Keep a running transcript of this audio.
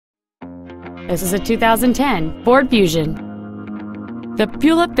This is a 2010 Ford Fusion. The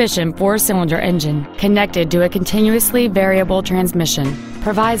fuel-efficient four-cylinder engine, connected to a continuously variable transmission,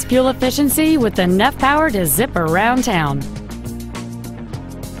 provides fuel efficiency with enough power to zip around town.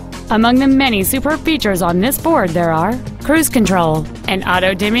 Among the many superb features on this Ford there are cruise control, an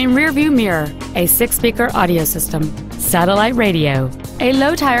auto-dimming rearview mirror, a 6-speaker audio system, satellite radio, a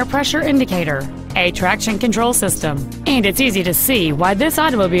low tire pressure indicator, a traction control system, and it's easy to see why this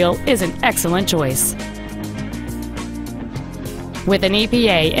automobile is an excellent choice. With an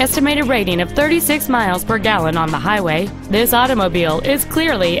EPA estimated rating of 36 miles per gallon on the highway, this automobile is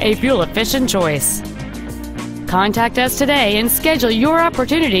clearly a fuel-efficient choice. Contact us today and schedule your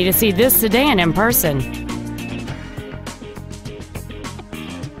opportunity to see this sedan in person.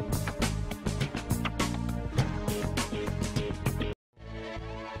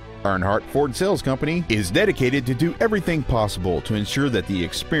 Earnhardt Ford Sales Company is dedicated to do everything possible to ensure that the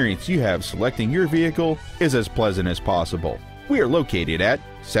experience you have selecting your vehicle is as pleasant as possible. We are located at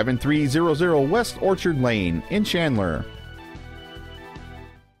 7300 West Orchard Lane in Chandler.